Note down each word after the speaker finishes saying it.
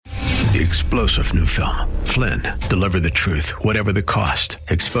The explosive new film, Flynn, deliver the truth, whatever the cost.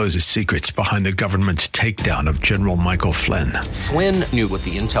 Exposes secrets behind the government's takedown of General Michael Flynn. Flynn knew what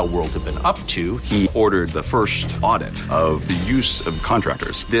the intel world had been up to. He ordered the first audit of the use of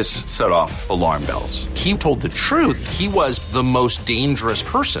contractors. This set off alarm bells. He told the truth. He was the most dangerous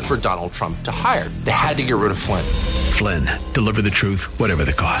person for Donald Trump to hire. They had to get rid of Flynn. Flynn, deliver the truth, whatever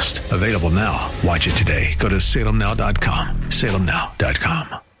the cost. Available now. Watch it today. Go to salemnow.com.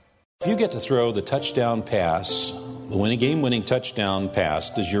 salemnow.com. If you get to throw the touchdown pass, the game-winning touchdown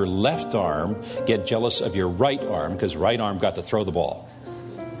pass, does your left arm get jealous of your right arm because right arm got to throw the ball?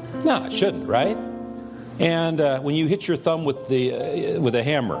 No, it shouldn't, right? And when you hit your thumb with a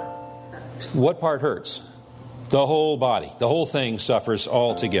hammer, what part hurts? The whole body. The whole thing suffers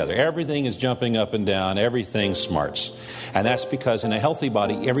altogether. Everything is jumping up and down. Everything smarts. And that's because in a healthy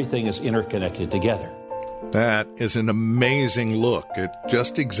body, everything is interconnected together. That is an amazing look at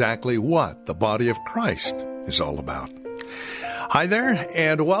just exactly what the body of Christ is all about. Hi there,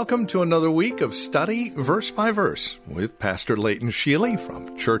 and welcome to another week of Study Verse by Verse with Pastor Leighton Sheely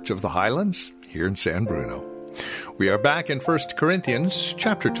from Church of the Highlands here in San Bruno. We are back in 1 Corinthians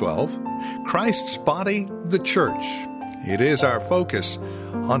chapter 12, Christ's body, the church. It is our focus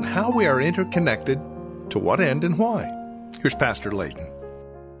on how we are interconnected, to what end and why. Here's Pastor Leighton.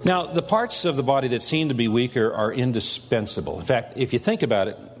 Now, the parts of the body that seem to be weaker are indispensable. In fact, if you think about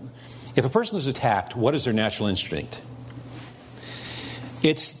it, if a person is attacked, what is their natural instinct?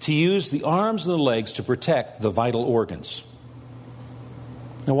 It's to use the arms and the legs to protect the vital organs.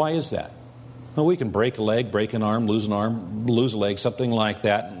 Now, why is that? Well, we can break a leg, break an arm, lose a leg, something like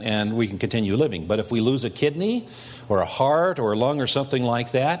that, and we can continue living. But if we lose a kidney or a heart or a lung or something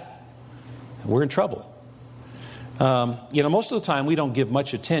like that, we're in trouble. Most of the time we don't give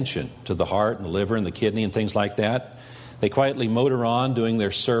much attention to the heart and the liver and the kidney and things like that. They quietly motor on doing their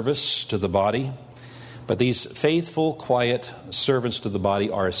service to the body. But these faithful, quiet servants to the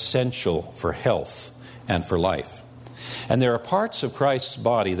body are essential for health and for life. And there are parts of Christ's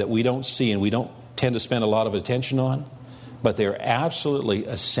body that we don't see and we don't tend to spend a lot of attention on, but they're absolutely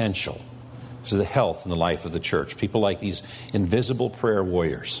essential to the health and the life of the church. People like these invisible prayer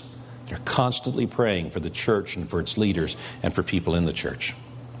warriors. They're constantly praying for the church and for its leaders and for people in the church.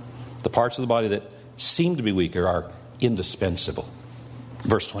 The parts of the body that seem to be weaker are indispensable.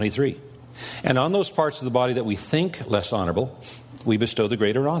 Verse 23. And on those parts of the body that we think less honorable, we bestow the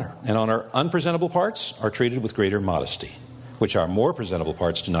greater honor. And on our unpresentable parts are treated with greater modesty, which our more presentable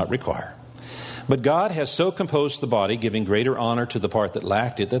parts do not require. But God has so composed the body, giving greater honor to the part that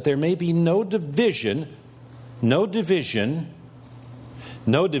lacked it, that there may be no division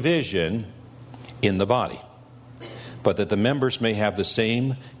in the body, but that the members may have the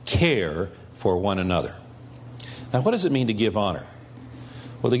same care for one another. Now, what does it mean to give honor?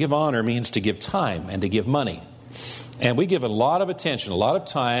 Well, to give honor means to give time and to give money. And we give a lot of attention, a lot of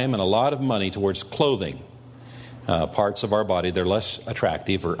time, and a lot of money towards clothing parts of our body that are less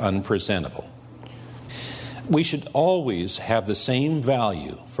attractive or unpresentable. We should always have the same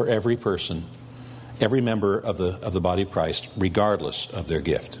value for every person, every member of the body of Christ, regardless of their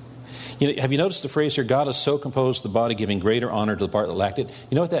gift. Have you noticed the phrase here, God has so composed the body, giving greater honor to the part that lacked it?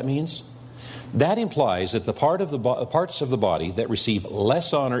 You know what that means? That implies that the parts of the body that receive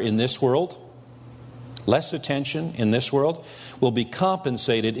less honor in this world, less attention in this world, will be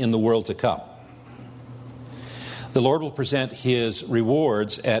compensated in the world to come. The Lord will present His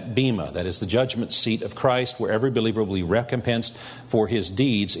rewards at Bema, that is the judgment seat of Christ, where every believer will be recompensed for his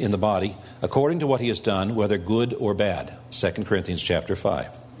deeds in the body, according to what he has done, whether good or bad. 2 Corinthians chapter 5.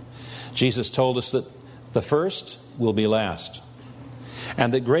 Jesus told us that the first will be last,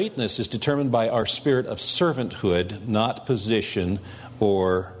 and that greatness is determined by our spirit of servanthood, not position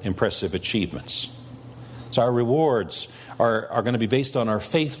or impressive achievements. So our rewards are going to be based on our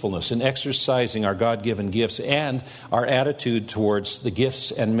faithfulness in exercising our God-given gifts and our attitude towards the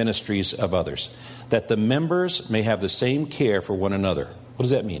gifts and ministries of others, that the members may have the same care for one another. What does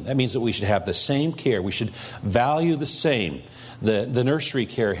that mean? That means that we should have the same care. We should value the same. The nursery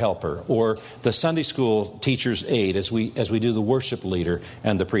care helper or the Sunday school teacher's aide as we do the worship leader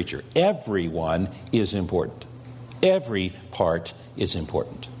and the preacher. Everyone is important. Every part is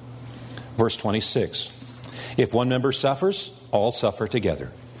important. Verse 26. If one member suffers, all suffer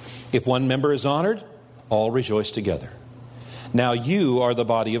together. If one member is honored, all rejoice together. Now you are the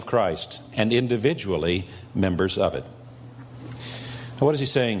body of Christ, and individually members of it. Now what is he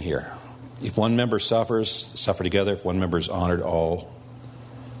saying here? If one member suffers, suffer together. If one member is honored, all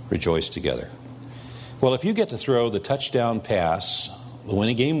rejoice together. Well, if you get to throw the touchdown pass when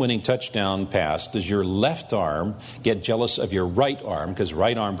a game-winning touchdown pass, does your left arm get jealous of your right arm because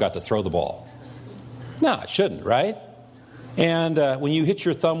right arm got to throw the ball? No, it shouldn't, right? And when you hit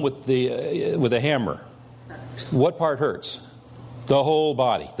your thumb with a hammer, what part hurts? The whole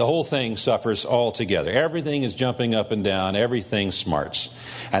body. The whole thing suffers altogether. Everything is jumping up and down. Everything smarts.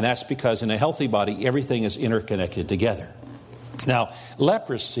 And that's because in a healthy body, everything is interconnected together. Now,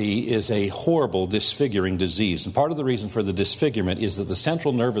 leprosy is a horrible disfiguring disease. And part of the reason for the disfigurement is that the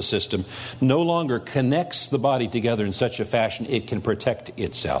central nervous system no longer connects the body together in such a fashion it can protect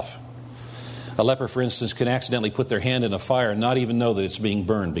itself. A leper, for instance, can accidentally put their hand in a fire and not even know that it's being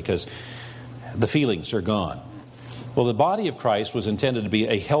burned because the feelings are gone. Well, the body of Christ was intended to be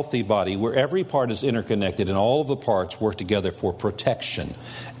a healthy body where every part is interconnected and all of the parts work together for protection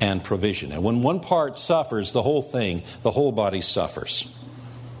and provision. And when one part suffers, the whole body suffers.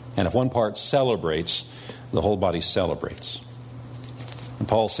 And if one part celebrates, the whole body celebrates. And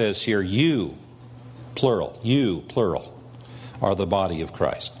Paul says here, you, plural, are the body of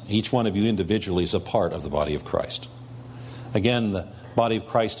Christ. Each one of you individually is a part of the body of Christ. Again, the body of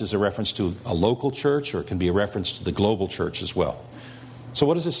Christ is a reference to a local church, or it can be a reference to the global church as well. So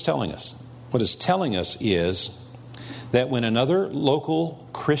what is this telling us? What it's telling us is that when another local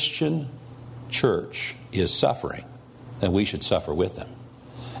Christian church is suffering, then we should suffer with them.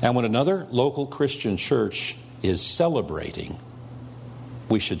 And when another local Christian church is celebrating,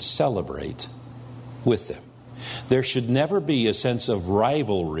 we should celebrate with them. There should never be a sense of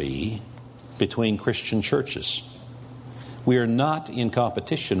rivalry between Christian churches. We are not in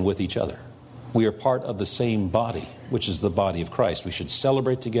competition with each other. We are part of the same body, which is the body of Christ. We should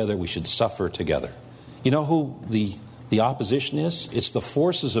celebrate together. We should suffer together. You know who the opposition is? It's the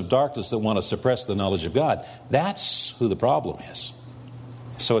forces of darkness that want to suppress the knowledge of God. That's who the problem is.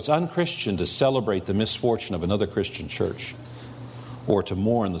 So it's unchristian to celebrate the misfortune of another Christian church or to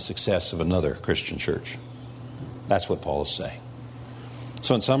mourn the success of another Christian church. That's what Paul is saying.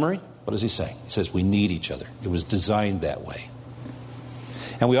 So in summary, what does he say? He says we need each other. It was designed that way.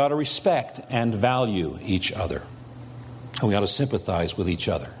 And we ought to respect and value each other. And we ought to sympathize with each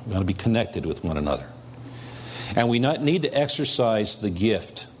other. We ought to be connected with one another. And we need to exercise the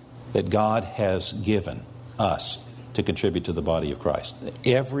gift that God has given us to contribute to the body of Christ.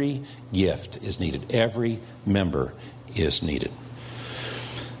 Every gift is needed. Every member is needed.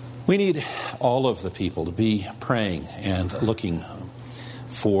 We need all of the people to be praying and looking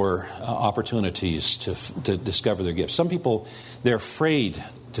for opportunities to discover their gift. Some people, they're afraid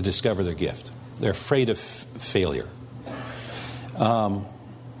to discover their gift. They're afraid of failure. They want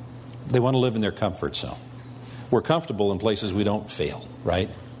to live in their comfort zone. We're comfortable in places we don't fail, right?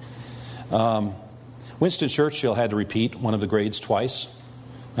 Winston Churchill had to repeat one of the grades twice.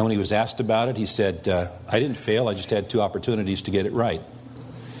 And when he was asked about it, he said, I didn't fail, I just had 2 opportunities to get it right.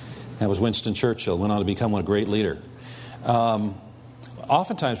 That was Winston Churchill, went on to become a great leader.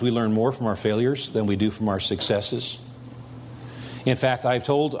 Oftentimes we learn more from our failures than we do from our successes. In fact, I've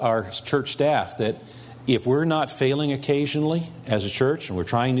told our church staff that if we're not failing occasionally as a church and we're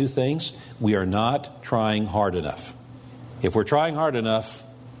trying new things, we are not trying hard enough. If we're trying hard enough,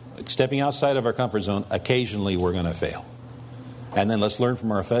 stepping outside of our comfort zone, occasionally we're going to fail. And then let's learn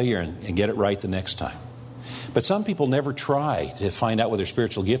from our failure and get it right the next time. But some people never try to find out what their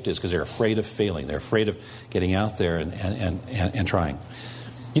spiritual gift is because they're afraid of failing. They're afraid of getting out there and trying.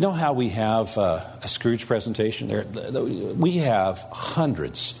 You know how we have a Scrooge presentation? We have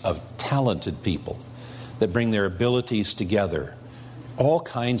hundreds of talented people that bring their abilities together, all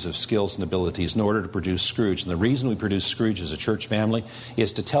kinds of skills and abilities in order to produce Scrooge. And the reason we produce Scrooge as a church family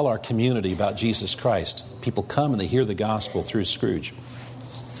is to tell our community about Jesus Christ. People come and they hear the gospel through Scrooge.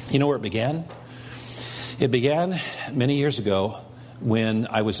 You know where it began? It began many years ago when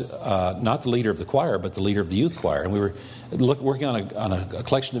I was not the leader of the choir, but the leader of the youth choir. And we were working on a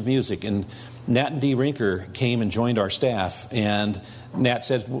collection of music. And Nat and Dee Rinker came and joined our staff. And Nat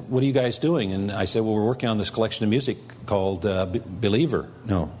said, what are you guys doing? And I said, well, we're working on this collection of music called Believer.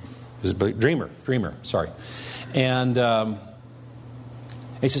 No, it was Dreamer, sorry. And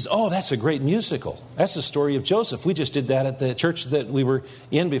he says, oh, that's a great musical. That's the story of Joseph. We just did that at the church that we were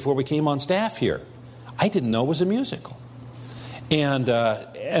in before we came on staff here. I didn't know it was a musical. And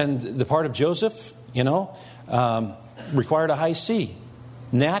the part of Joseph, required a high C.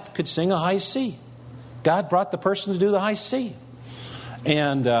 Nat could sing a high C. God brought the person to do the high C.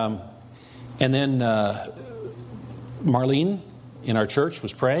 And then Marlene in our church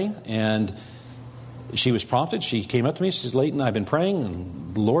was praying, and she was prompted. She came up to me. She says, Leighton, I've been praying,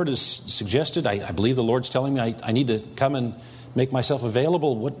 and the Lord has suggested, I believe the Lord's telling me I need to come and make myself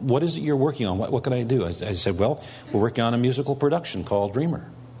available. What is it you're working on? What can I do? I said, well, we're working on a musical production called Dreamer.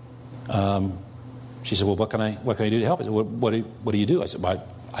 She said, well, what can I do to help? I said, what do you do? I said, well,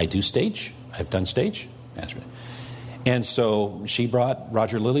 I do stage. I've done stage management. And so she brought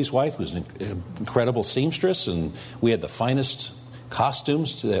Roger Lilly's wife, who's an incredible seamstress, and we had the finest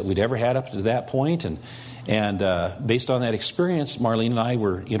costumes that we'd ever had up to that point. And based on that experience, Marlene and I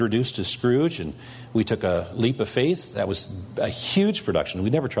were introduced to Scrooge, and we took a leap of faith. That was a huge production.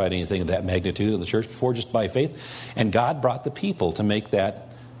 We'd never tried anything of that magnitude in the church before, just by faith. And God brought the people to make that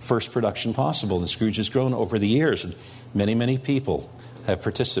first production possible. And Scrooge has grown over the years, and many, many people have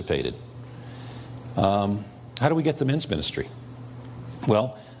participated. How do we get the men's ministry?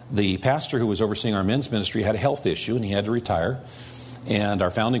 Well, the pastor who was overseeing our men's ministry had a health issue, and he had to retire. And our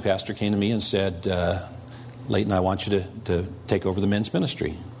founding pastor came to me and said, Leighton, I want you to take over the men's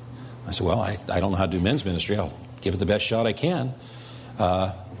ministry. I said, well, I don't know how to do men's ministry. I'll give it the best shot I can.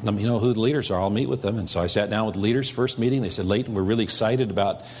 Let me know who the leaders are. I'll meet with them. And so I sat down with the leaders, first meeting. They said, Leighton, we're really excited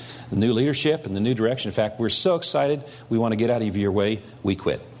about the new leadership and the new direction. In fact, we're so excited, we want to get out of your way. We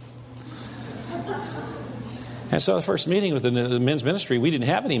quit. And so the first meeting with the men's ministry, we didn't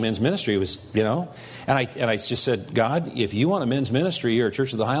have any men's ministry. It was, and I just said, God, if you want a men's ministry here at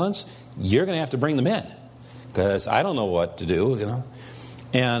Church of the Highlands, you're going to have to bring the men, because I don't know what to do,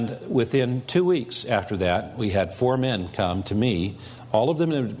 And within 2 weeks after that, we had 4 men come to me. All of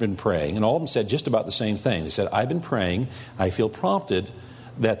them had been praying, and all of them said just about the same thing. They said, I've been praying. I feel prompted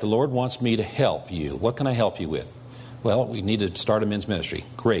that the Lord wants me to help you. What can I help you with? Well, we need to start a men's ministry.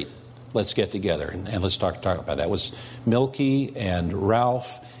 Great. Let's get together and let's talk about it. That was Milky and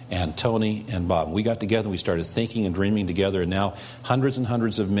Ralph and Tony and Bob. We got together and we started thinking and dreaming together, and now hundreds and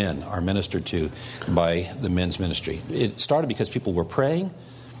hundreds of men are ministered to by the men's ministry. It started because people were praying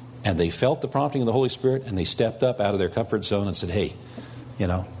and they felt the prompting of the Holy Spirit, and they stepped up out of their comfort zone and said, hey,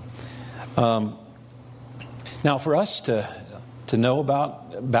 Now for us to know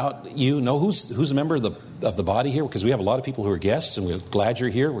about you, know who's a member of the body here, because we have a lot of people who are guests, and we're glad you're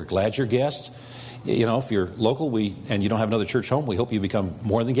here. We're glad you're guests. If you're local and you don't have another church home, we hope you become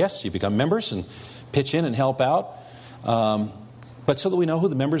more than guests. You become members and pitch in and help out. But so that we know who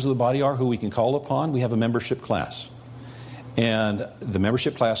the members of the body are, who we can call upon, we have a membership class. And the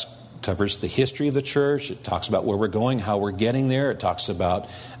membership class covers the history of the church. It talks about where we're going, how we're getting there. It talks about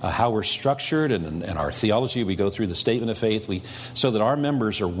how we're structured and our theology. We go through the statement of faith so that our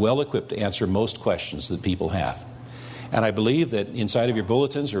members are well equipped to answer most questions that people have. And I believe that inside of your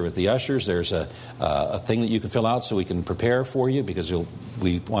bulletins or with the ushers, there's a thing that you can fill out so we can prepare for you, because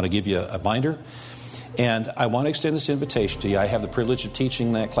we want to give you a binder. And I want to extend this invitation to you. I have the privilege of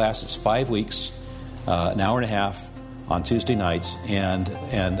teaching that class. It's 5 weeks, an hour and a half on Tuesday nights, and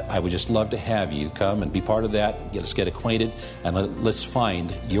I would just love to have you come and be part of that. Let's get acquainted, and let's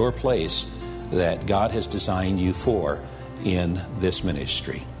find your place that God has designed you for in this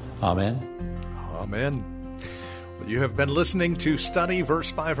ministry. Amen. Amen. Well, you have been listening to Study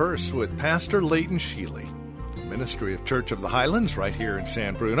Verse by Verse with Pastor Leighton Sheely, the Ministry of Church of the Highlands right here in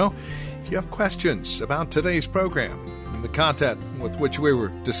San Bruno. If you have questions about today's program and the content with which we were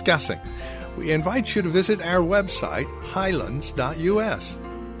discussing, we invite you to visit our website, highlands.us.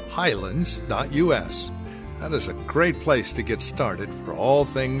 Highlands.us. That is a great place to get started for all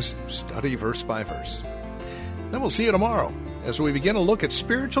things Study Verse by Verse. Then we'll see you tomorrow as we begin a look at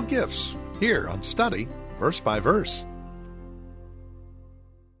spiritual gifts here on Study Verse by Verse.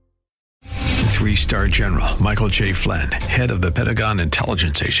 3-star General Michael J. Flynn, head of the Pentagon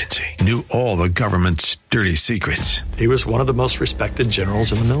Intelligence Agency, knew all the government's dirty secrets. He was one of the most respected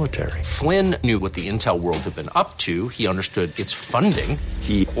generals in the military. Flynn knew what the intel world had been up to. He understood its funding.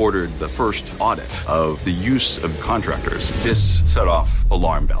 He ordered the first audit of the use of contractors. This set off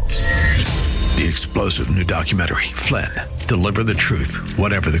alarm bells. The explosive new documentary, Flynn, Deliver the Truth,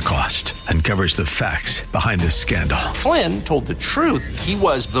 Whatever the Cost, uncovers the facts behind this scandal. Flynn told the truth. He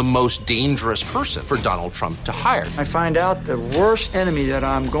was the most dangerous person for Donald Trump to hire. I find out the worst enemy that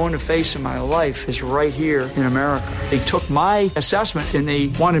I'm going to face in my life is right here in America. They took my assessment and they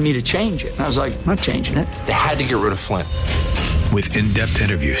wanted me to change it. And I was like, I'm not changing it. They had to get rid of Flynn. With in-depth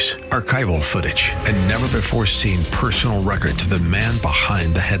interviews, archival footage, and never-before-seen personal records of the man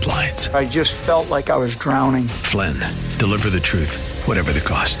behind the headlines. I just felt like I was drowning. Flynn, Deliver the Truth, Whatever the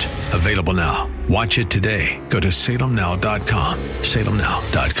Cost. Available now. Watch it today. Go to salemnow.com.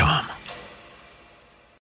 salemnow.com.